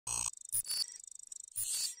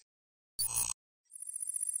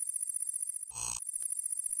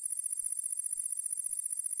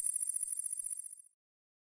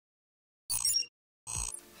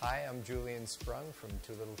Hi, I'm Julian Sprung from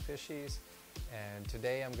Two Little Fishies, and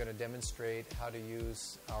today I'm going to demonstrate how to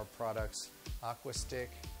use our products AquaStik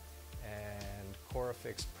and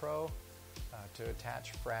CorAffix Pro to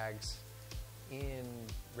attach frags in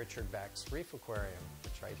Richard Back's Reef Aquarium,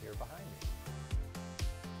 which is right here behind me.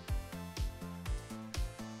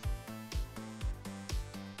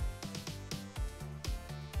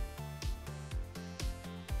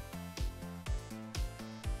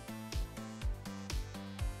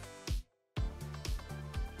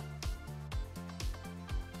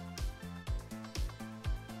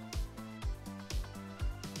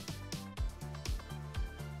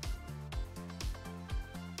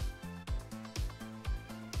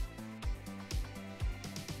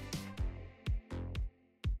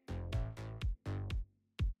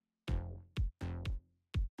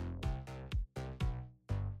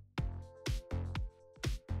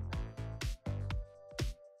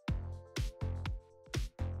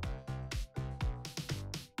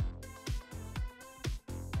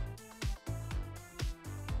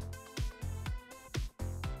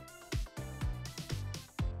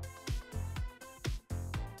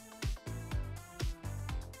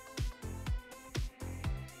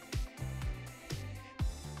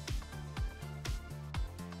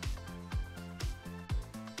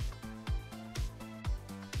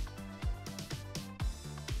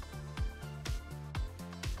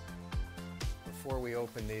 Before we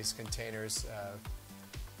open these containers,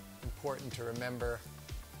 important to remember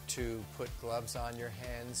to put gloves on your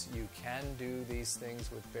hands. You can do these things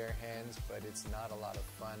with bare hands, but it's not a lot of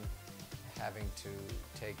fun having to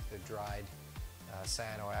take the dried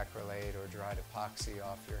cyanoacrylate or dried epoxy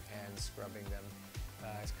off your hands, scrubbing them.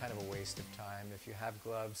 It's kind of a waste of time. If you have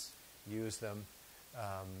gloves, use them.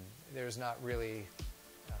 There's not really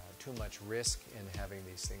too much risk in having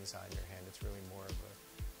these things on your hand. It's really more of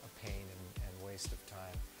a pain and waste of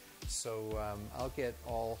time. So I'll get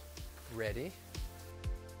all ready.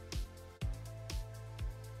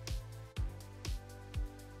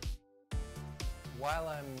 While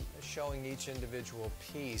I'm showing each individual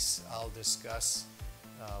piece, I'll discuss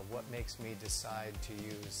what makes me decide to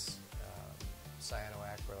use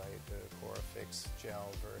cyanoacrylate, the CorAffix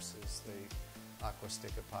gel, versus the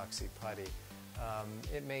AquaStik epoxy putty.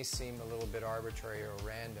 It may seem a little bit arbitrary or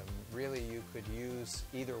random. Really, you could use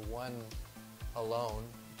either one alone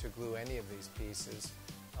to glue any of these pieces,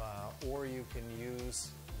 or you can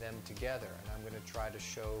use them together, and I'm going to try to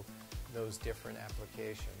show those different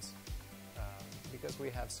applications because we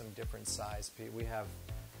have some different size pieces. We have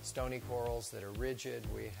stony corals that are rigid,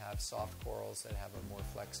 we have soft corals that have a more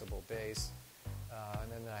flexible base, and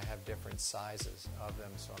then I have different sizes of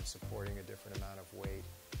them, so I'm supporting a different amount of weight.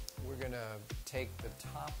 We're going to take the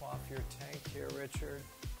top off your tank here, Richard.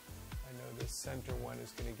 I know the center one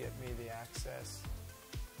is going to get me the access.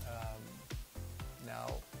 Now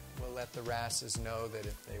we'll let the wrasses know that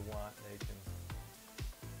if they want, they can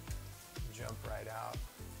jump right out.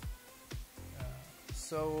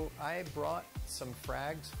 So I brought some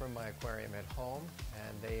frags from my aquarium at home,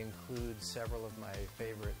 and they include several of my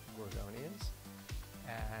favorite gorgonians.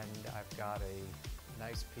 And I've got a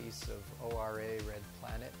nice piece of ORA Red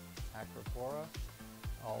Planet Acropora,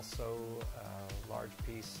 also a large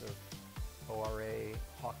piece of ORA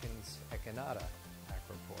Hawkins Echinata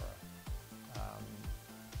Acropora.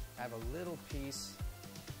 I have a little piece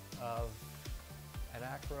of an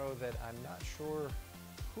acro that I'm not sure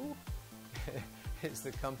who is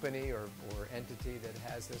the company or entity that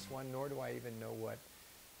has this one, nor do I even know what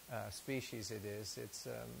species it is.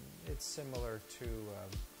 It's similar to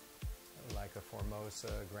like a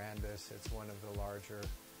Formosa grandis. It's one of the larger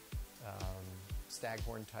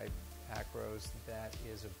staghorn type acros that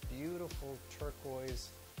is a beautiful turquoise,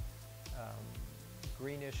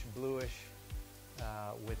 greenish, bluish,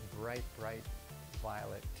 with bright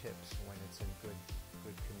violet tips when it's in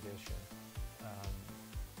good condition.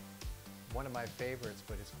 One of my favorites,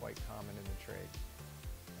 but it's quite common in the trade.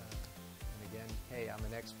 And again, hey, I'm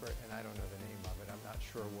an expert and I don't know the name of it. I'm not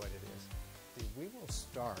sure what it is. We will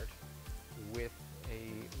start with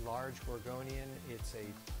a large gorgonian. It's a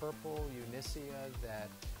purple Unicea that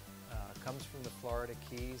comes from the Florida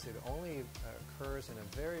Keys. It only occurs in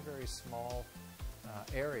a very small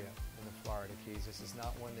area in the Florida Keys. This is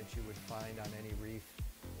not one that you would find on any reef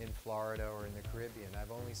in Florida or in the Caribbean.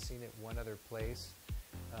 I've only seen it one other place,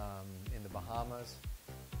 in the Bahamas,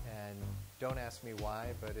 and don't ask me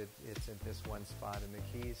why, but it's at this one spot in the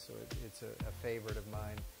Keys, so it's a favorite of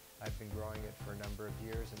mine. I've been growing it for a number of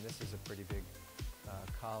years, and this is a pretty big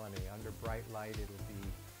colony. Under bright light, it'll be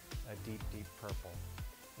a deep purple,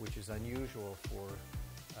 which is unusual for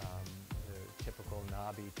the typical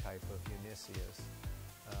knobby type of Uniceas.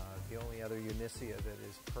 The only other Unicea that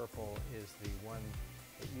is purple is the one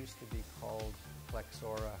that used to be called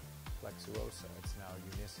Plexura flexuosa. It's now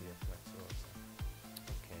Unicea flexuosa.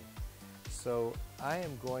 Okay, so I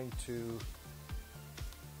am going to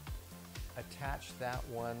attach that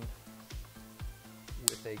one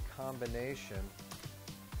with a combination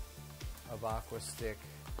of AquaStik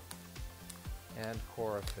and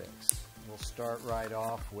CorAffix. We'll start right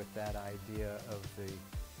off with that idea of the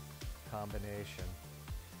combination.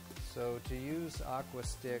 So to use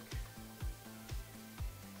AquaStik,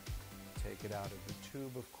 take it out of the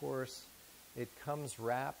tube, of course. It comes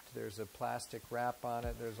wrapped. There's a plastic wrap on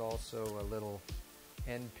it. There's also a little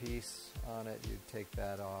end piece on it. You take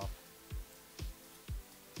that off.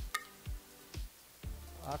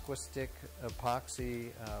 AquaStik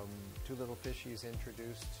epoxy, Two Little Fishies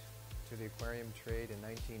introduced to the aquarium trade in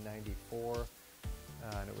 1994,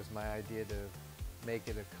 and it was my idea to make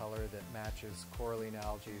it a color that matches coralline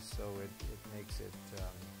algae, so it makes it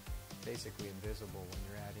basically invisible when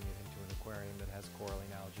you're adding it into an aquarium that has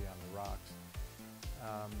coralline algae on the rocks.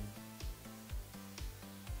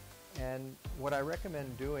 And what I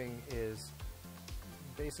recommend doing is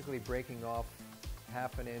basically breaking off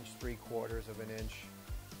 1/2 inch, 3/4 of an inch,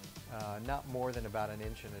 not more than about 1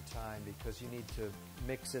 inch at a time, because you need to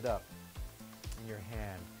mix it up in your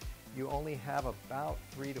hand. You only have about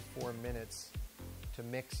 3 to 4 minutes to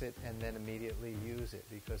mix it and then immediately use it,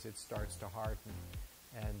 because it starts to harden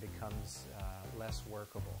and becomes less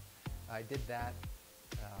workable. I did that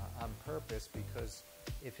on purpose, because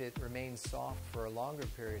if it remains soft for a longer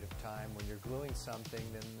period of time, when you're gluing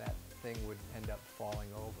something, then that thing would end up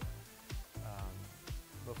falling over.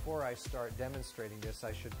 Before I start demonstrating this,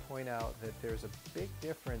 I should point out that there's a big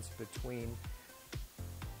difference between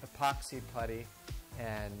epoxy putty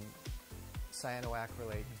and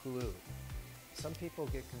cyanoacrylate glue. Some people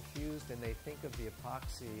get confused and they think of the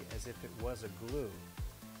epoxy as if it was a glue,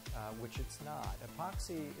 which it's not.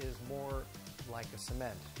 Epoxy is more like a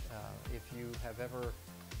cement. If you have ever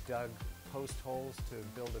dug post holes to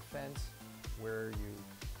build a fence, where you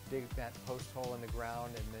dig that post hole in the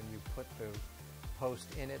ground and then you put the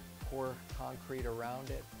post in it, pour concrete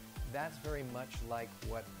around it, that's very much like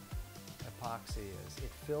what epoxy is.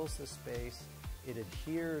 It fills the space, it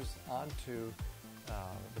adheres onto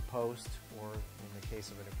the post, or in the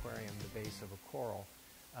case of an aquarium, the base of a coral,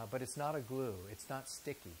 but it's not a glue, it's not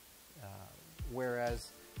sticky.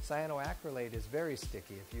 Whereas cyanoacrylate is very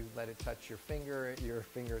sticky. If you let it touch your finger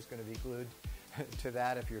is going to be glued to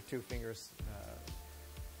that. If your two fingers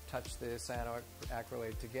touch the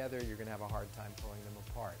cyanoacrylate together, you're going to have a hard time pulling them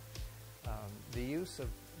apart. The use of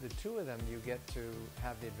the two of them, you get to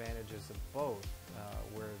have the advantages of both,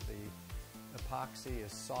 where the epoxy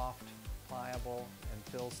is soft, pliable, and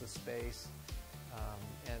fills the space,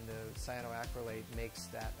 and the cyanoacrylate makes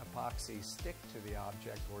that epoxy stick to the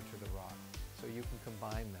object or to the rock, so you can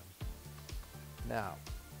combine them. Now,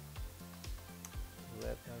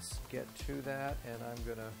 let us get to that, and I'm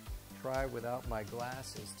going to try without my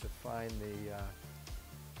glasses to find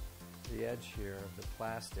the edge here of the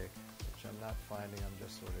plastic, which I'm not finding. I'm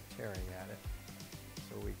just sort of tearing at it,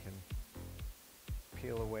 so we can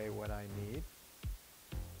peel away what I need,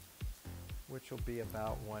 which will be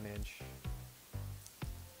about 1 inch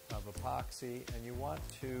of epoxy, and you want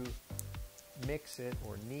to mix it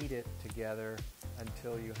or knead it together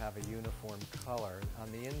until you have a uniform color.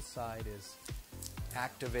 On the inside is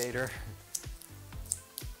activator.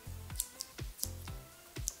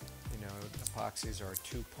 You know, epoxies are a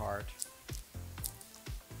two-part.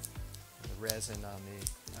 The resin on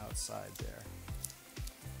the outside there.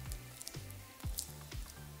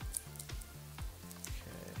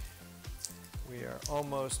 Okay, we are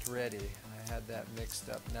almost ready. I had that mixed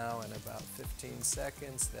up now in about 15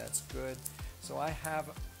 seconds. That's good. So I have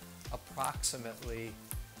approximately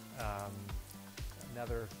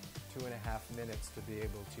another 2.5 minutes to be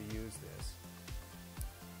able to use this.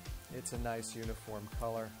 It's a nice uniform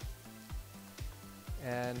color.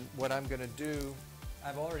 And what I'm going to do,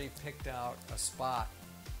 I've already picked out a spot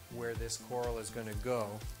where this coral is going to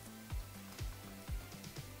go.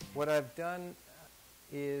 What I've done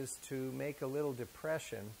is to make a little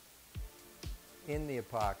depression in the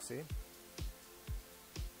epoxy,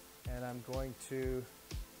 and I'm going to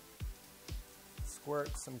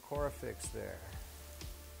squirt some CorAffix there.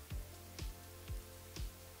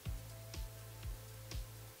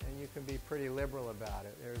 And you can be pretty liberal about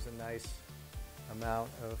it. There's a nice amount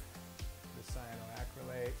of the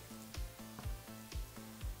cyanoacrylate.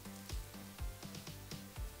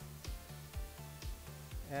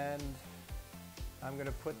 And I'm going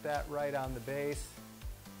to put that right on the base.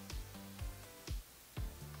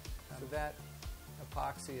 So that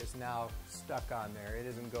epoxy is now stuck on there. It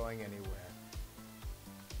isn't going anywhere.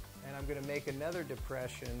 And I'm going to make another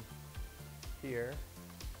depression here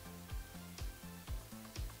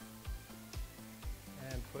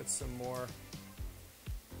and put some more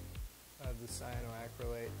of the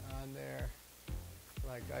cyanoacrylate on there,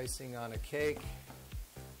 like icing on a cake.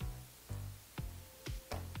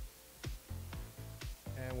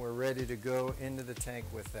 And we're ready to go into the tank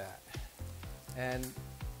with that. And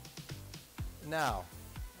now,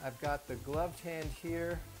 I've got the gloved hand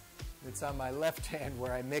here. It's on my left hand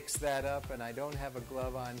where I mix that up, and I don't have a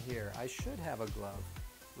glove on here. I should have a glove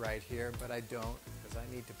right here, but I don't, because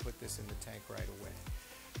I need to put this in the tank right away.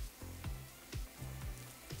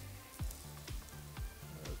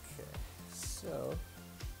 Okay, so,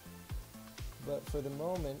 but for the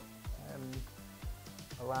moment, I'm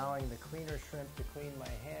allowing the cleaner shrimp to clean my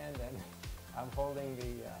hand, and I'm holding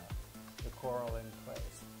the coral in place.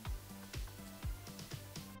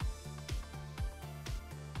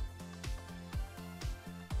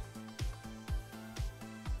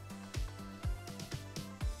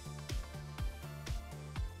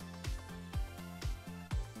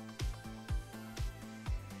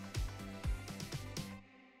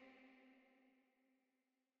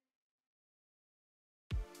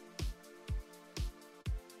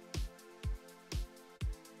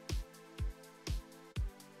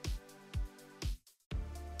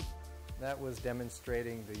 That was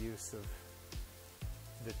demonstrating the use of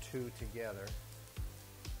the two together.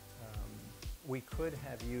 We could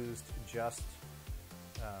have used just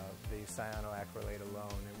the cyanoacrylate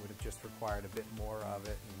alone. It would have just required a bit more of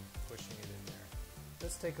it and pushing it in there.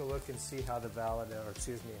 Let's take a look and see how the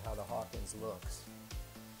how the Hawkins looks.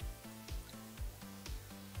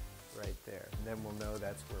 Right there. And then we'll know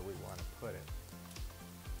that's where we want to put it.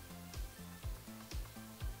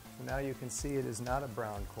 So now you can see it is not a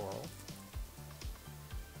brown coral.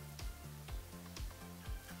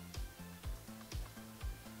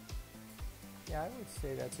 Yeah, I would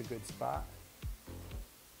say that's a good spot.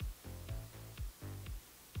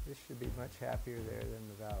 This should be much happier there than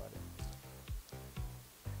the Validin.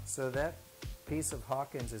 So that piece of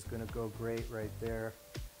Hawkins is going to go great right there,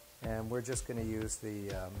 and we're just going to use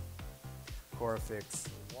the CorAffix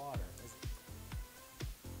water.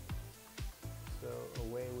 So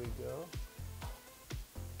away we go.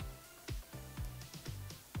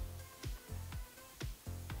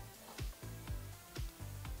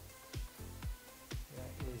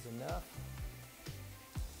 Enough.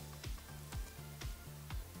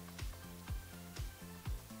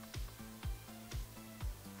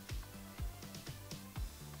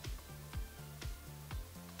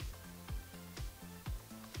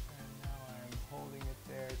 And now I'm holding it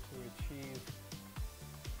there to achieve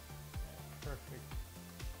that perfect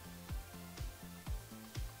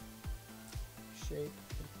shape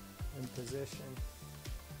and position.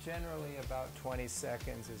 Generally about 20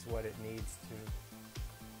 seconds is what it needs to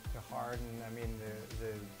harden. I mean,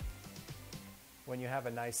 when you have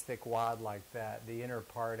a nice thick wad like that, the inner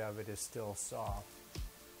part of it is still soft.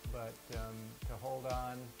 But to hold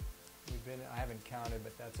on, I haven't counted,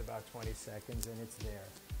 but that's about 20 seconds and it's there.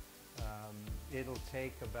 It'll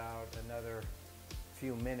take about another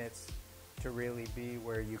few minutes to really be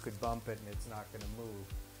where you could bump it and it's not going to move.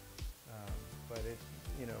 But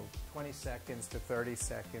 20 seconds to 30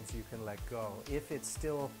 seconds you can let go.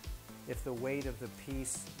 If the weight of the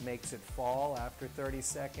piece makes it fall after 30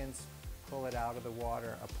 seconds, pull it out of the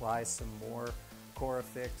water, apply some more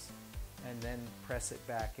CorAffix, and then press it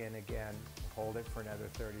back in again. Hold it for another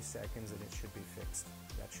 30 seconds and it should be fixed.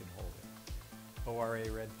 That should hold it.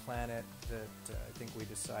 ORA Red Planet that I think we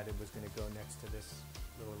decided was going to go next to this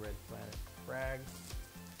little Red Planet frag.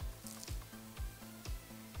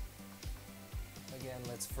 Again,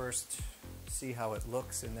 let's first see how it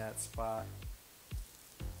looks in that spot.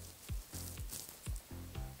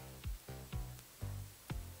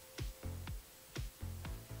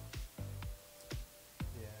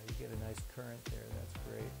 Get a nice current there, that's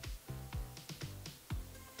great.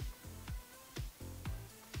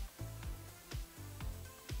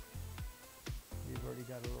 You've already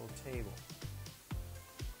got a little table. I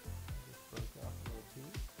just broke off a little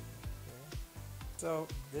piece. Okay. So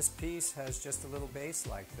this piece has just a little base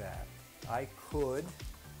like that. I could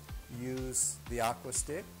use the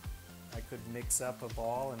AquaStik. I could mix up a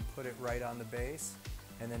ball and put it right on the base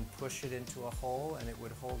and then push it into a hole and it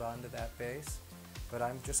would hold on to that base. But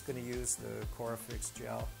I'm just going to use the CorAffix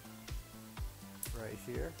gel right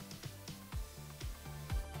here.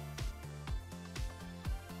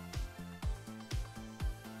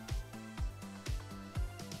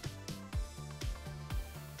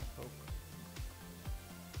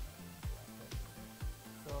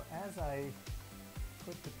 as I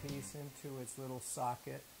put the piece into its little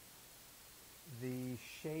socket, the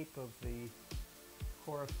shape of the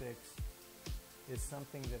CorAffix is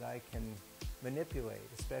something that I can manipulate,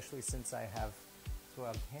 especially since I have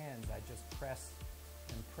gloved hands. I just press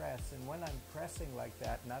and press, and when I'm pressing like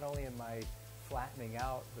that, not only am I flattening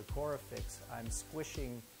out the CorAffix, I'm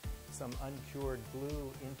squishing some uncured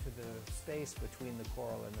glue into the space between the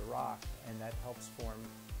coral and the rock, and that helps form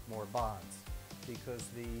more bonds, because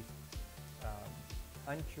the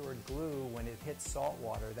uncured glue, when it hits salt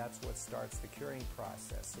water, that's what starts the curing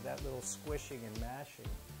process. So that little squishing and mashing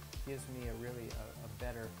gives me a really a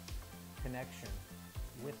better connection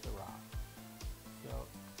with the rock. So,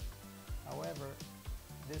 however,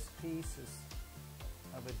 this piece is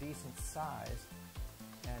of a decent size,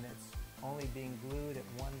 and it's only being glued at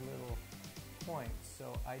one little point,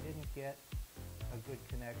 so I didn't get a good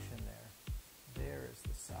connection there. There is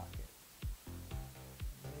the socket.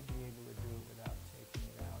 I may be able to do it without taking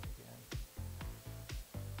it out again.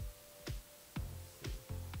 Let's see.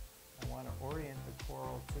 I want to orient the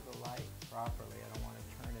coral to the light properly. I don't want to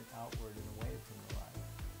turn it outward and away from the light.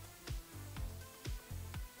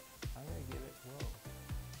 I'm going to give it, whoa,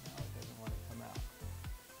 now it doesn't want to come out.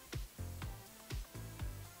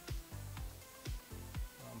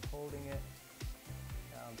 So I'm holding it,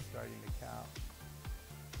 now I'm starting to count.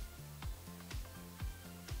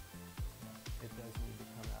 It does need to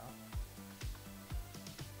come out.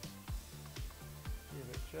 Give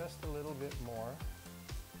it just a little bit more.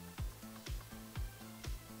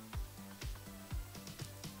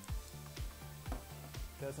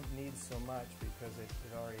 Doesn't need so much because it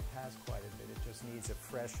already has quite a bit. It just needs a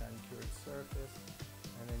fresh uncured surface,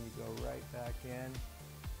 and then you go right back in,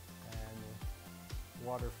 and the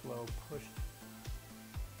water flow pushed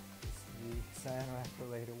the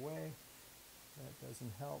cyanoacrylate away. That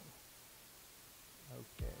doesn't help.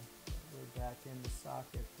 Okay, we're back in the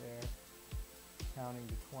socket there, counting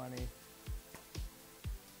to 20.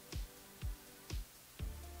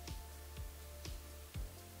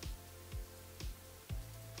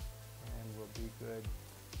 And we'll be good.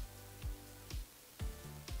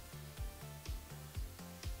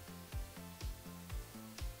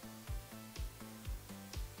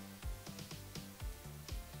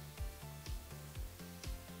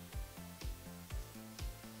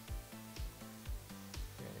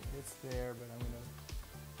 It's there, but I'm going to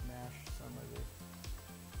mash some of the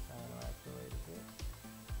cyanoacrylate a bit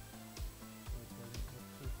so it doesn't look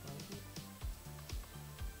too funky.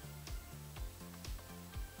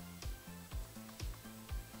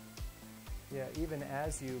 Yeah, even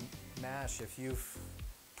as you mash, if you've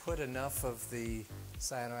put enough of the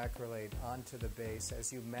cyanoacrylate onto the base,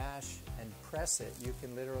 as you mash and press it, you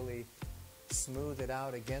can literally smooth it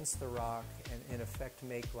out against the rock and in effect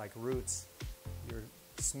make like roots. You're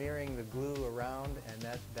smearing the glue around, and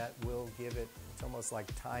that will give it, it's almost like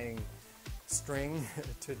tying string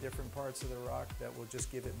to different parts of the rock. That will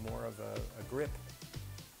just give it more of a grip.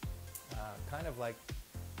 Kind of like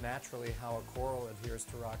naturally how a coral adheres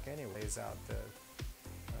to rock anyway, lays out the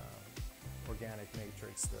organic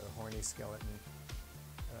matrix, the horny skeleton.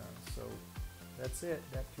 So that's it.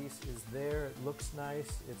 That piece is there. It looks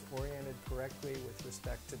nice. It's oriented correctly with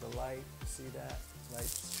respect to the light. You see that?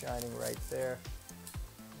 Light's shining right there.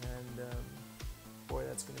 And boy,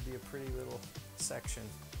 that's going to be a pretty little section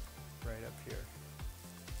right up here.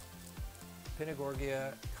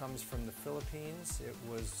 Pinagorgia comes from the Philippines. It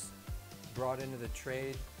was brought into the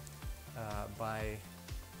trade by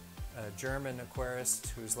a German aquarist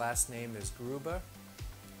whose last name is Grube,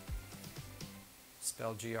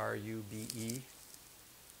 spelled G-R-U-B-E.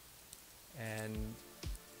 And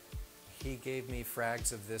he gave me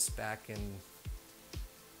frags of this back in, I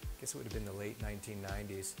guess it would have been the late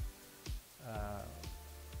 1990s.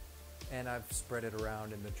 And I've spread it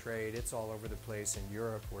around in the trade. It's all over the place in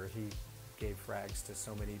Europe, where he gave frags to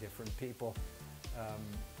so many different people.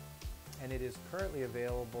 And it is currently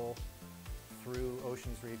available through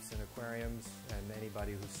oceans, reefs, and aquariums, and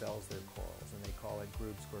anybody who sells their corals. And they call it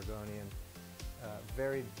Grube's Gorgonian.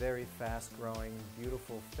 Very, very fast growing,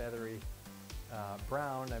 beautiful, feathery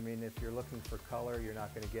brown. I mean, if you're looking for color, you're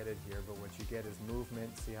not going to get it here, but what you get is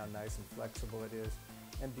movement. See how nice and flexible it is,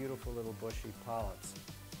 and beautiful little bushy polyps.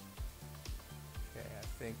 Okay, I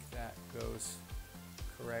think that goes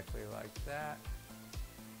correctly like that.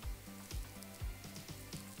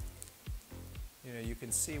 You know, you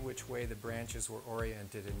can see which way the branches were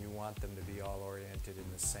oriented, and you want them to be all oriented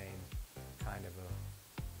in the same kind of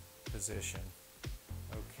a position.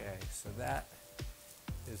 Okay, so that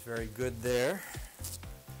is very good there.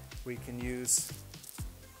 We can use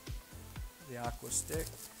the AquaStik.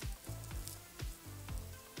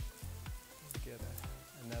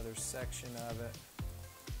 another section of it.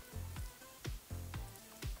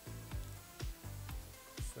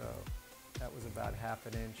 So that was about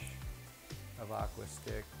 1/2 inch of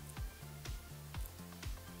AquaStik.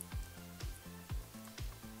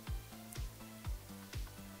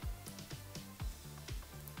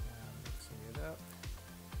 Mixing it up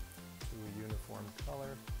to a uniform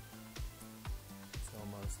color. It's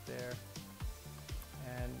almost there.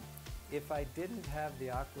 And if I didn't have the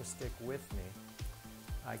AquaStik with me,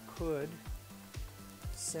 I could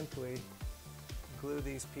simply glue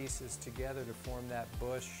these pieces together to form that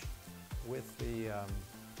bush with the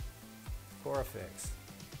CorAffix.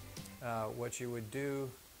 What you would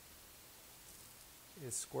do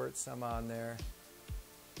is squirt some on there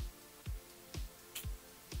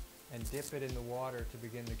and dip it in the water to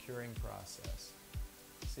begin the curing process.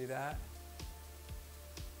 See that?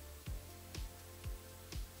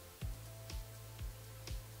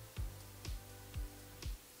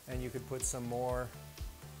 And you could put some more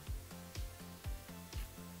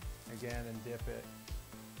again and dip it,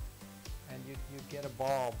 and you'd get a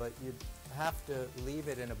ball, but you'd have to leave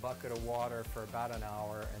it in a bucket of water for about an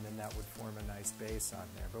hour, and then that would form a nice base on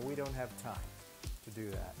there. But we don't have time to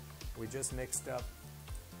do that. We just mixed up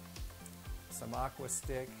some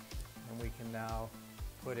AquaStik, and we can now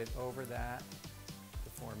put it over that to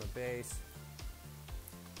form a base,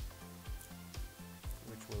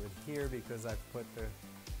 which will adhere because I've put the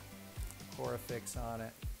CorAffix on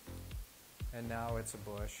it, and now it's a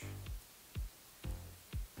bush.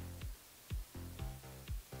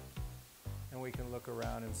 And we can look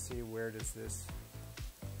around and see where does this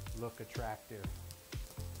look attractive.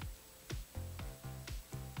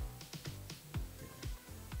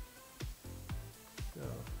 So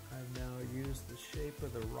I've now used the shape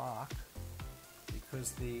of the rock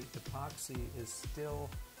because the epoxy is still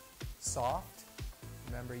soft.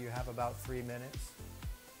 Remember, you have about 3 minutes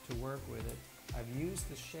to work with it. I've used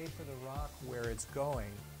the shape of the rock where it's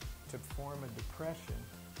going to form a depression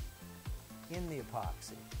in the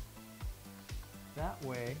epoxy. That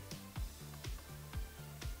way,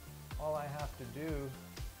 all I have to do,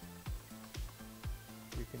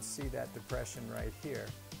 you can see that depression right here.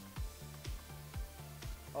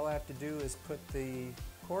 All I have to do is put the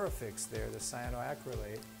CorAffix there, the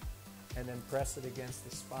cyanoacrylate, and then press it against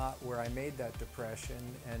the spot where I made that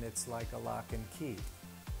depression, and it's like a lock and key,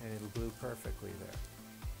 and it'll glue perfectly there,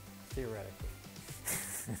 theoretically.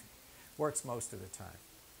 Works most of the time.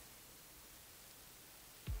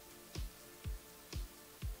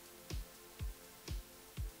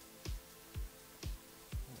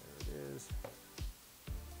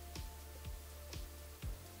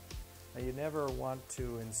 Now, you never want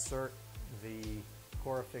to insert the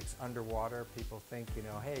CorAffix underwater. People think, you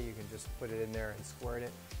know, hey, you can just put it in there and squirt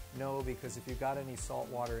it. No, because if you got any salt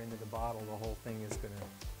water into the bottle, the whole thing is going to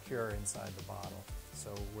cure inside the bottle.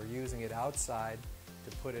 So we're using it outside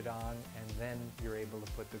to put it on, and then you're able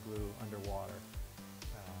to put the glue underwater,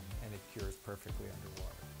 and it cures perfectly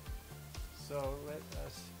underwater. So let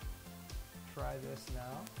us try this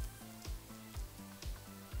now.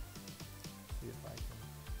 See if I can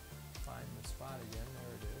find the spot again.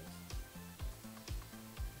 There it is.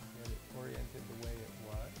 Get it oriented the way it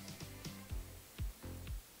was.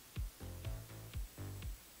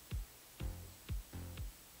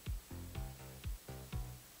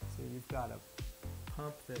 So you've got a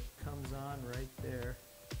pump that comes on right there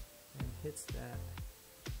and hits that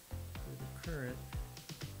with a current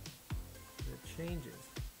that changes,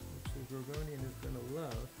 which the gorgonian is going to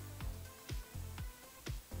love.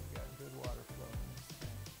 We've got good water flow in this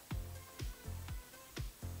thing.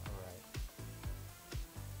 All right.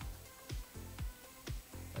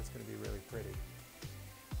 That's going to be really pretty.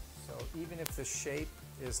 So even if the shape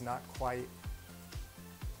is not quite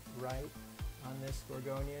right on this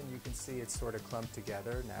gorgonian, you can see it's sort of clumped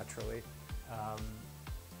together naturally.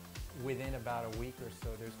 Within about a week or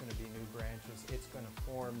so, there's going to be new branches. It's going to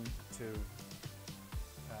form to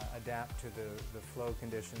adapt to the flow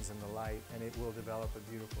conditions and the light, and it will develop a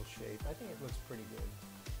beautiful shape. I think it looks pretty good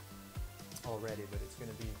already, but it's going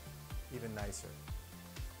to be even nicer.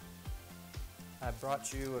 I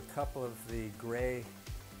brought you a couple of the gray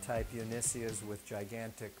type Eunicias with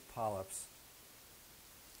gigantic polyps.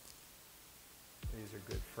 These are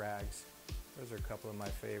good frags. Those are a couple of my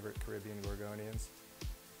favorite Caribbean gorgonians.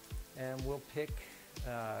 And we'll pick,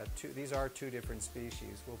 these are two different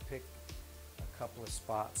species. We'll pick a couple of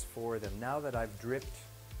spots for them. Now that I've dripped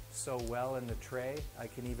so well in the tray, I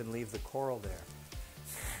can even leave the coral there.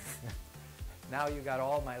 Now you got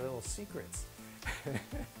all my little secrets.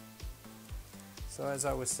 So as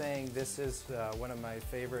I was saying, this is one of my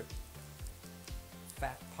favorite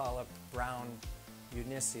fat polyp brown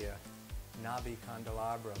Unicea, Navi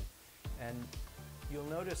candelabrum. And you'll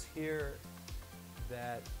notice here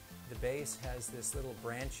that the base has this little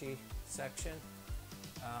branchy section.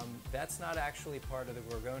 That's not actually part of the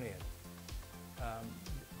gorgonian.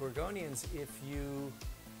 Gorgonians, if you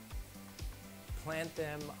plant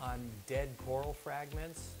them on dead coral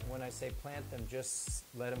fragments, when I say plant them, just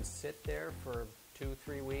let them sit there for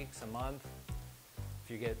 2-3 weeks, a month. If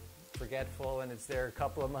you get forgetful and it's there a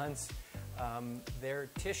couple of months, their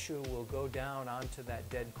tissue will go down onto that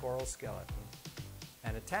dead coral skeleton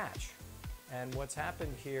and attach. And what's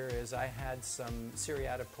happened here is I had some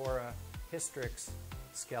Cyanoacrylate hystrix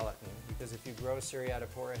skeleton, because if you grow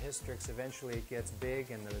Cyanoacrylate hystrix, eventually it gets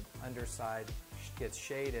big and the underside gets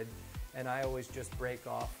shaded, and I always just break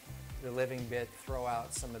off the living bit, throw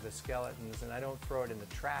out some of the skeletons, and I don't throw it in the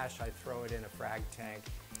trash, I throw it in a frag tank.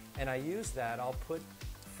 And I use that, I'll put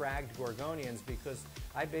fragged gorgonians, because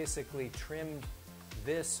I basically trimmed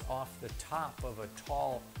this off the top of a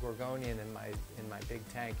tall gorgonian in my big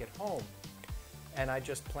tank at home. And I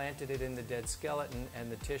just planted it in the dead skeleton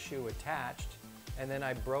and the tissue attached, and then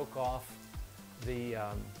I broke off the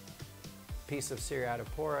piece of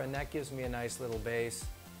Cyanoacrylate, and that gives me a nice little base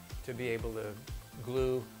to be able to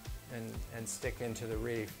glue and stick into the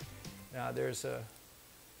reef. Now there's I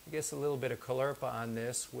guess a little bit of caulerpa on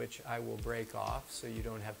this, which I will break off so you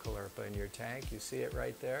don't have caulerpa in your tank. You see it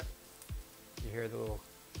right there? You hear the little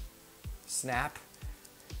snap?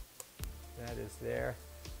 That is there.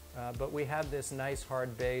 But we have this nice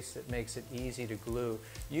hard base that makes it easy to glue.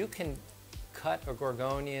 You can cut a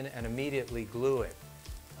gorgonian and immediately glue it,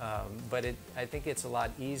 but I think it's a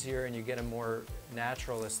lot easier and you get a more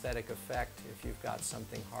natural aesthetic effect if you've got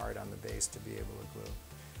something hard on the base to be able to glue.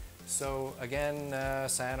 So again,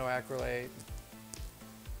 cyanoacrylate,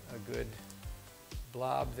 a good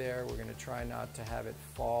blob there. We're going to try not to have it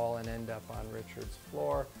fall and end up on Richard's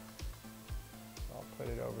floor. So I'll put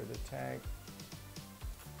it over the tank.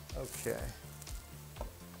 Okay,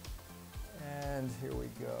 and here we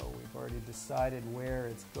go. We've already decided where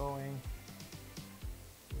it's going,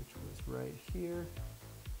 which was right here.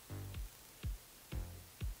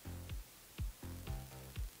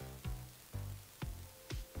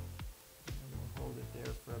 And we'll hold it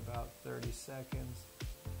there for about 30 seconds.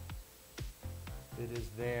 It is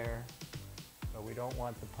there, but we don't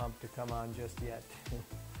want the pump to come on just yet.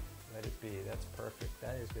 Let it be. That's perfect.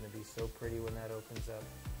 That is going to be so pretty when that opens up.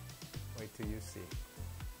 Wait till you see.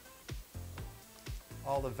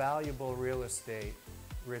 All the valuable real estate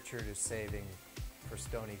Richard is saving for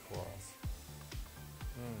stony corals.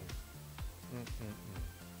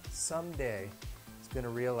 Someday he's going to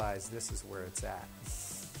realize this is where it's at.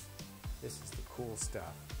 This is the cool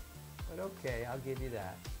stuff. But okay, I'll give you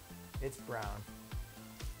that. It's brown.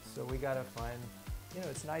 So we got to find, you know,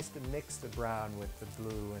 it's nice to mix the brown with the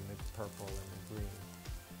blue and the purple and the green.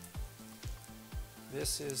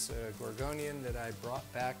 This is a gorgonian that I brought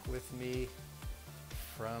back with me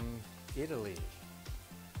from Italy.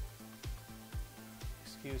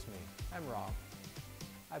 Excuse me, I'm wrong.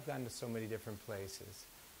 I've gone to so many different places.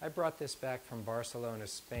 I brought this back from Barcelona,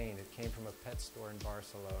 Spain. It came from a pet store in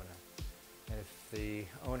Barcelona. And if the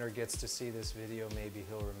owner gets to see this video, maybe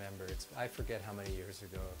he'll remember. I forget how many years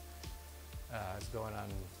ago. It's going on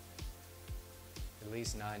at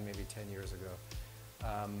least 9, maybe 10 years ago.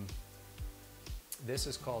 This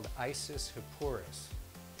is called Isis hippurus,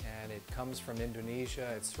 and it comes from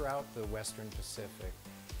Indonesia. It's throughout the Western Pacific.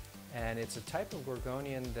 And it's a type of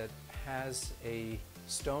gorgonian that has a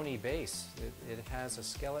stony base. It has a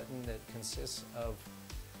skeleton that consists of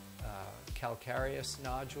calcareous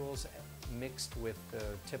nodules mixed with the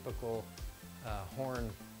typical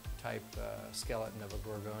horn type skeleton of a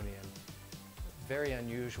gorgonian. Very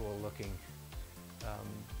unusual looking,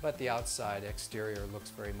 but the outside exterior looks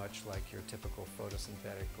very much like your typical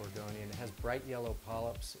photosynthetic gorgonian. It has bright yellow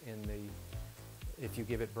polyps in the, if you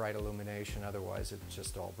give it bright illumination, otherwise it's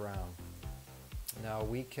just all brown. Now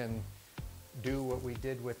we can do what we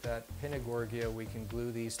did with that Pinigorgia. We can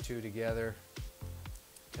glue these two together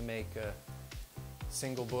to make a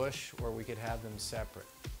single bush, or we could have them separate.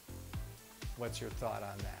 What's your thought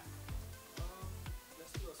on that?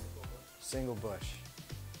 Let's do a single bush. Single bush.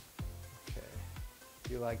 Okay.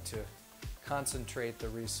 You like to concentrate the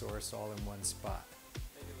resource all in one spot.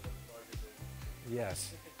 Maybe with a larger bush.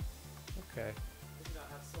 Yes. Okay. Maybe not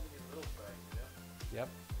have so many little frags, you know? Yep.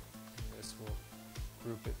 And this will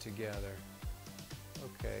group it together.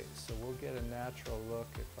 Okay, so we'll get a natural look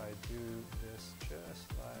if I do this just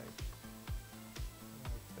like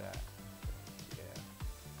that. Yeah.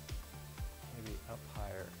 Maybe up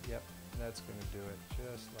higher. Yep, that's going to do it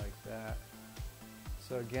just like that.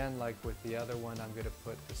 So again, like with the other one, I'm going to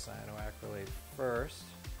put the cyanoacrylate first.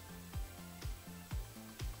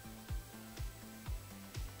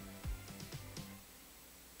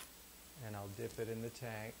 And I'll dip it in the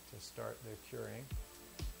tank to start the curing.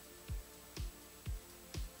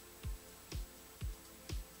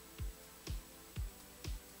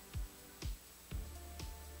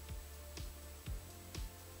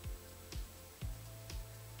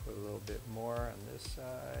 Put a little bit more on this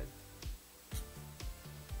side.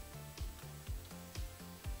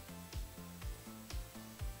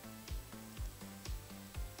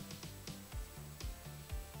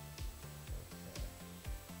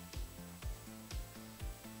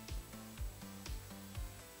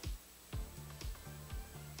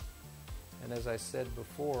 And as I said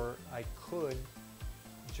before, I could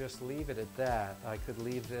just leave it at that. I could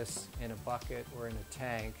leave this in a bucket or in a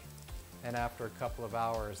tank, and after a couple of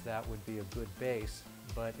hours that would be a good base.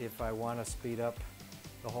 But if I want to speed up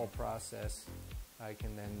the whole process, I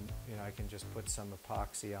can then, I can just put some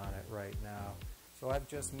epoxy on it right now. So I've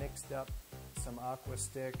just mixed up some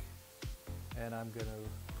AquaStik, and I'm going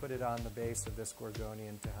to put it on the base of this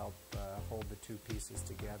gorgonian to help hold the two pieces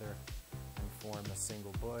together and form a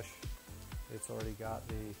single bush. It's already got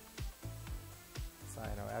the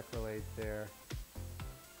cyanoacrylate there.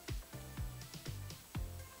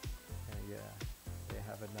 And yeah, they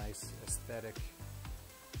have a nice aesthetic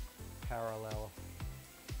parallel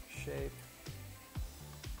shape.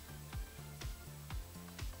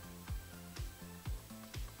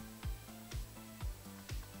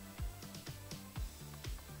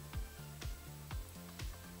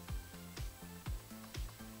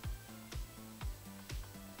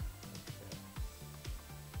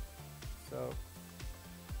 So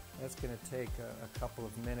that's going to take a couple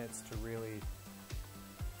of minutes to really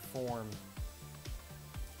form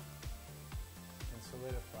and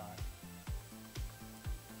solidify.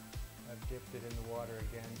 I've dipped it in the water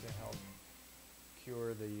again to help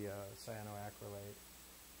cure the cyanoacrylate.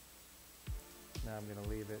 Now I'm going to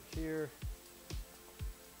leave it here,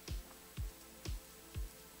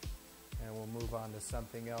 and we'll move on to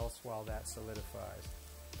something else while that solidifies.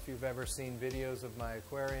 If you've ever seen videos of my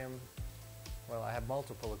aquarium, well, I have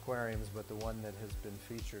multiple aquariums, but the one that has been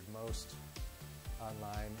featured most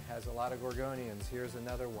online has a lot of gorgonians. Here's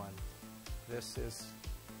another one. This is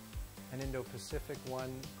an Indo-Pacific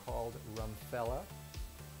one called Rumphella.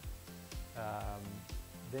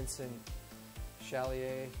 Vincent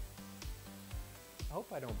Chalier. I hope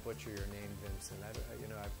I don't butcher your name, Vincent.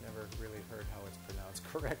 I've never really heard how it's pronounced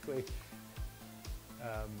correctly.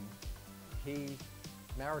 He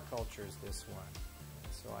maricultures this one,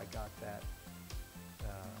 so I got that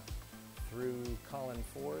through Colin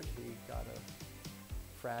Ford. He got a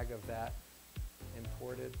frag of that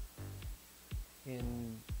imported.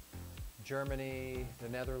 In Germany, the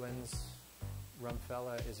Netherlands,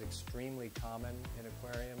 Rumphella is extremely common in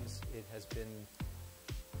aquariums. It has been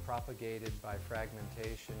propagated by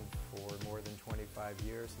fragmentation for more than 25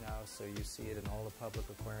 years now, so you see it in all the public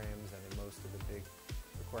aquariums and in most of the big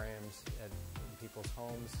aquariums in people's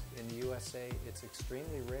homes. In the USA, it's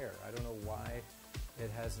extremely rare. I don't know why it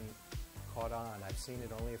hasn't caught on. I've seen it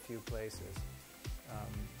only a few places.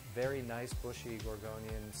 Very nice bushy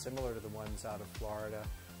gorgonian, similar to the ones out of Florida.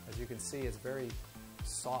 As you can see, it's very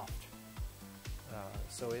soft.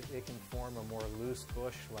 So it can form a more loose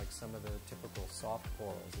bush like some of the typical soft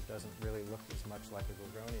corals. It doesn't really look as much like a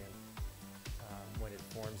gorgonian when it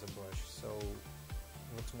forms a bush. So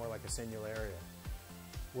it looks more like a sinularia.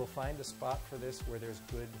 We'll find a spot for this where there's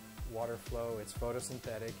good water flow. It's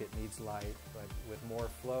photosynthetic, it needs light, but with more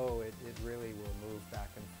flow, it really will move back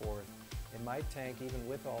and forth. In my tank, even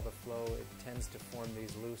with all the flow, it tends to form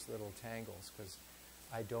these loose little tangles because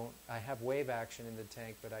I have wave action in the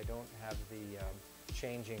tank, but I don't have the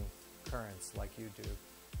changing currents like you do,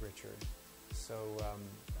 Richard. So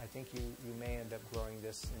I think you may end up growing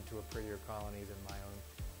this into a prettier colony than my own.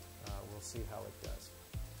 We'll see how it does.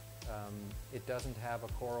 It doesn't have a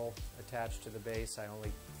coral attached to the base. I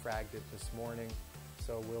only fragged it this morning,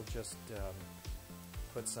 so we'll just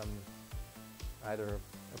put some either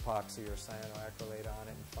epoxy or cyanoacrylate on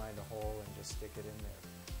it and find a hole and just stick it in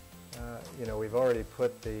there. We've already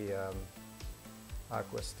put the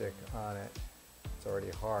AquaStik on it. It's already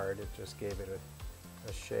hard. It just gave it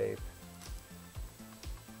a shape.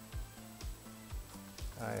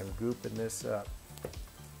 I am gooping this up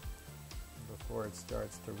before it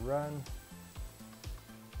starts to run.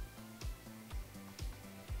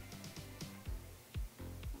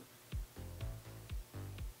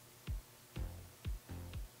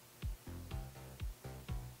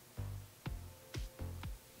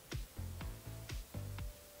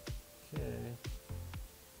 Okay.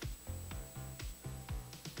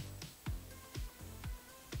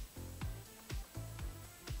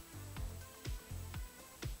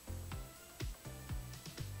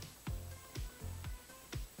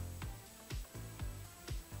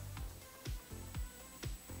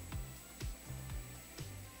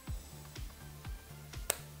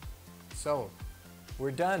 So,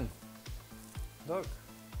 we're done. Look,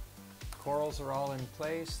 corals are all in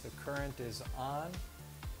place, the current is on,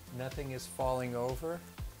 nothing is falling over.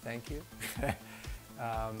 Thank you.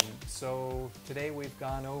 So today we've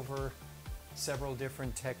gone over several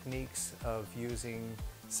different techniques of using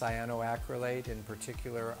cyanoacrylate, in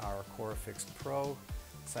particular our CorAffix Pro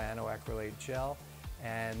cyanoacrylate gel,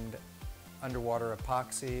 and underwater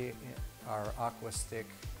epoxy, our AquaStik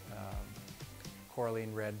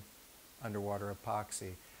coralline red underwater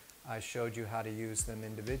epoxy. I showed you how to use them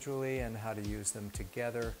individually and how to use them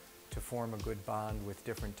together to form a good bond with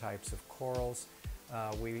different types of corals.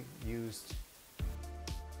 We used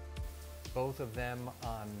both of them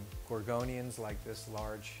on gorgonians like this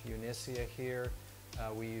large Unicea here.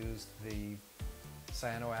 We used the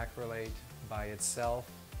cyanoacrylate by itself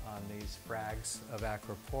on these frags of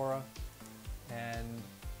Acropora, and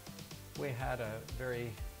we had a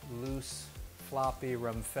very loose floppy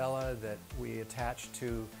rumphella that we attached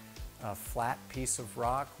to a flat piece of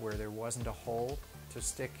rock where there wasn't a hole to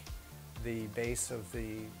stick the base of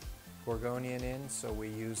the gorgonian in, so we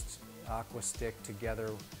used AquaStik together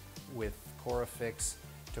with CorAffix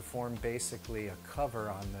to form basically a cover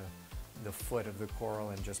on the foot of the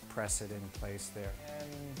coral and just press it in place there.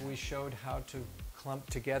 And we showed how to clump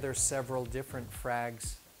together several different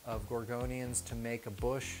frags of gorgonians to make a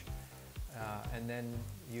bush, and then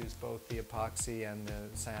use both the epoxy and the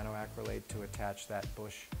cyanoacrylate to attach that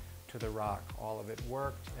bush to the rock. All of it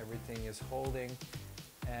worked, everything is holding,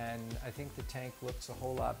 and I think the tank looks a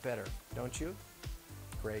whole lot better, don't you?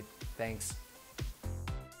 Great, thanks.